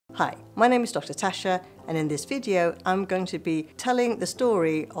Hi, my name is Dr Tasha, and in this video I'm going to be telling the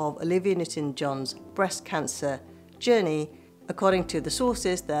story of Olivia Newton-John's breast cancer journey according to the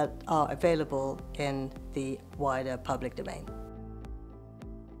sources that are available in the wider public domain.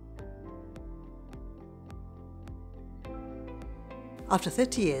 After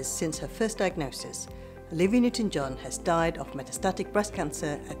 30 years since her first diagnosis, Olivia Newton-John has died of metastatic breast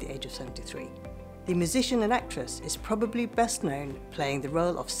cancer at the age of 73. The musician and actress is probably best known playing the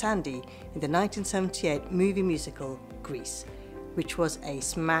role of Sandy in the 1978 movie musical Grease, which was a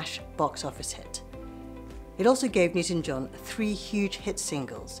smash box office hit. It also gave Newton-John 3 huge hit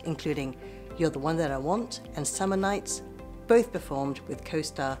singles, including You're the One That I Want and Summer Nights, both performed with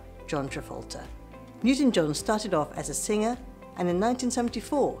co-star John Travolta. Newton-John started off as a singer, and in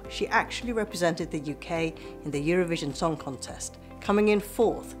 1974 she actually represented the UK in the Eurovision Song Contest, coming in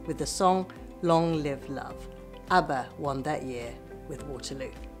 4th with the song Long Live Love. ABBA won that year with Waterloo.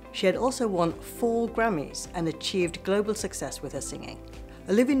 She had also won 4 Grammys and achieved global success with her singing.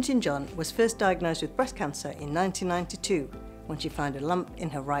 Olivia Newton-John was first diagnosed with breast cancer in 1992 when she found a lump in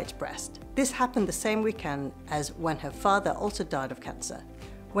her right breast. This happened the same weekend as when her father also died of cancer.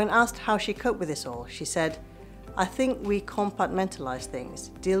 When asked how she coped with this all, she said, "I think we compartmentalize things,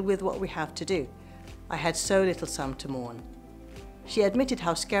 deal with what we have to do. I had so little time to mourn." She admitted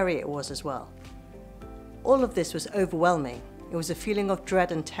how scary it was as well. "All of this was overwhelming. It was a feeling of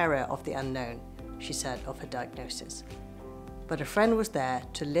dread and terror of the unknown," she said of her diagnosis. But a friend was there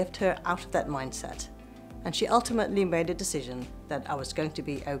to lift her out of that mindset, and she ultimately made a decision that I was going to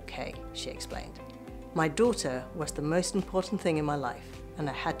be okay, she explained. "My daughter was the most important thing in my life, and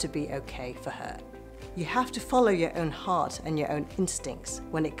I had to be okay for her." You have to follow your own heart and your own instincts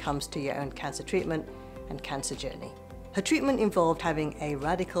when it comes to your own cancer treatment and cancer journey. Her treatment involved having a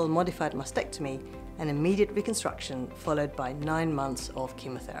radical modified mastectomy and immediate reconstruction, followed by 9 months of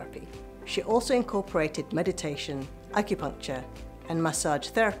chemotherapy. She also incorporated meditation, acupuncture, and massage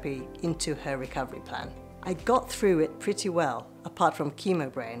therapy into her recovery plan. "I got through it pretty well, apart from chemo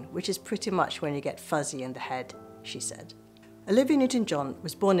brain, which is pretty much when you get fuzzy in the head," she said. Olivia Newton-John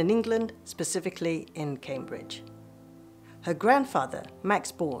was born in England, specifically in Cambridge. Her grandfather, Max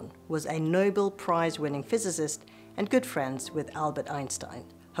Born, was a Nobel Prize-winning physicist and good friends with Albert Einstein.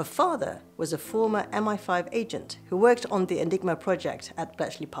 Her father was a former MI5 agent who worked on the Enigma project at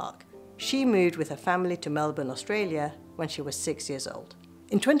Bletchley Park. She moved with her family to Melbourne, Australia when she was 6 years old.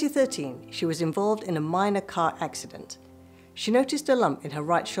 In 2013, she was involved in a minor car accident. She noticed a lump in her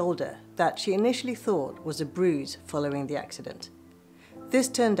right shoulder that she initially thought was a bruise following the accident. This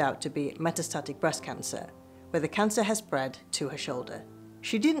turned out to be metastatic breast cancer, where the cancer has spread to her shoulder.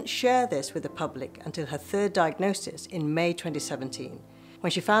 She didn't share this with the public until her 3rd diagnosis in May 2017,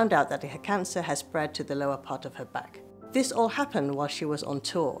 when she found out that her cancer has spread to the lower part of her back. This all happened while she was on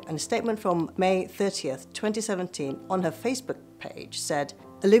tour, and a statement from May 30th, 2017 on her Facebook page said,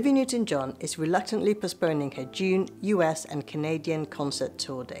 "Olivia Newton-John is reluctantly postponing her June US and Canadian concert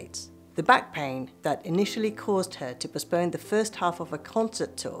tour dates." The back pain that initially caused her to postpone the first half of her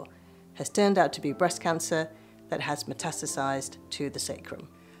concert tour has turned out to be breast cancer that has metastasized to the sacrum.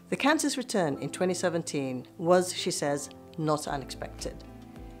 The cancer's return in 2017 was, she says, not unexpected.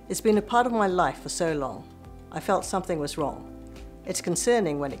 "It's been a part of my life for so long. I felt something was wrong. It's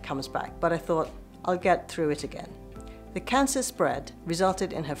concerning when it comes back, but I thought I'll get through it again." The cancer spread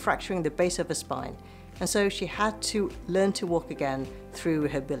resulted in her fracturing the base of her spine, and so she had to learn to walk again through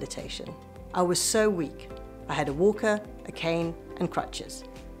rehabilitation. "I was so weak. I had a walker, a cane, and crutches.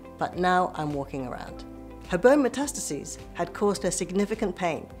 But now I'm walking around." Her bone metastases had caused her significant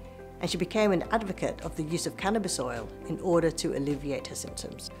pain, and she became an advocate of the use of cannabis oil in order to alleviate her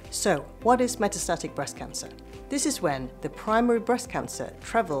symptoms. So, what is metastatic breast cancer? This is when the primary breast cancer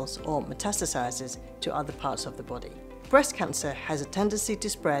travels or metastasizes to other parts of the body. Breast cancer has a tendency to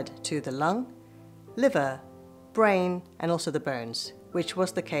spread to the lung, liver, brain, and also the bones, which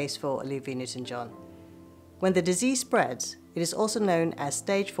was the case for Olivia Newton-John. When the disease spreads, it is also known as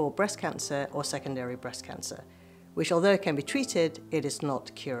stage 4 breast cancer or secondary breast cancer, which, although it can be treated, it is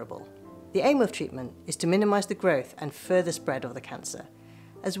not curable. The aim of treatment is to minimize the growth and further spread of the cancer,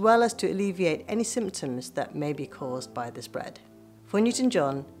 as well as to alleviate any symptoms that may be caused by the spread. For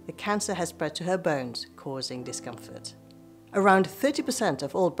Newton-John, the cancer has spread to her bones, causing discomfort. Around 30%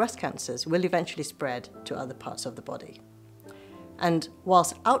 of all breast cancers will eventually spread to other parts of the body. And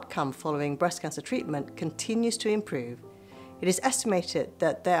whilst outcome following breast cancer treatment continues to improve, it is estimated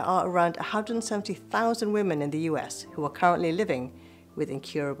that there are around 170,000 women in the US who are currently living with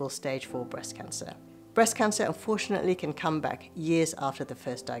incurable stage 4 breast cancer. Breast cancer unfortunately can come back years after the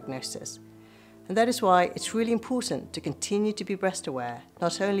first diagnosis. And that is why it's really important to continue to be breast aware,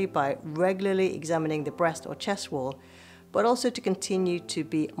 not only by regularly examining the breast or chest wall, but also to continue to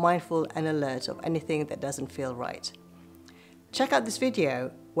be mindful and alert of anything that doesn't feel right. Check out this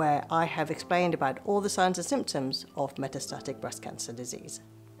video where I have explained about all the signs and symptoms of metastatic breast cancer disease.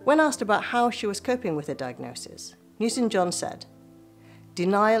 When asked about how she was coping with the diagnosis, Newton-John said,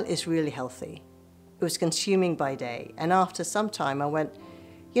 "Denial is really healthy. It was consuming by day, and after some time I went,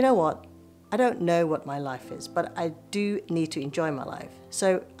 you know what, I don't know what my life is, but I do need to enjoy my life.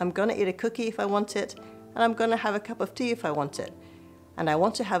 So I'm gonna eat a cookie if I want it, and I'm gonna have a cup of tea if I want it. And I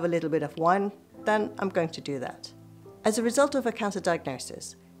want to have a little bit of wine, then I'm going to do that." As a result of her cancer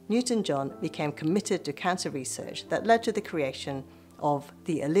diagnosis, Newton-John became committed to cancer research that led to the creation of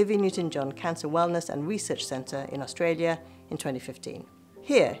the Olivia Newton-John Cancer Wellness and Research Centre in Australia in 2015.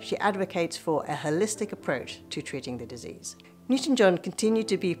 Here, she advocates for a holistic approach to treating the disease. Newton-John continued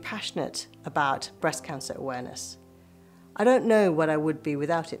to be passionate about breast cancer awareness. "I don't know what I would be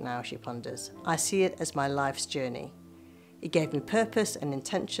without it now," she ponders. "I see it as my life's journey. It gave me purpose and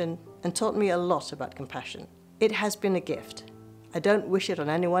intention and taught me a lot about compassion. It has been a gift. I don't wish it on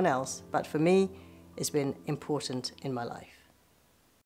anyone else, but for me, it's been important in my life."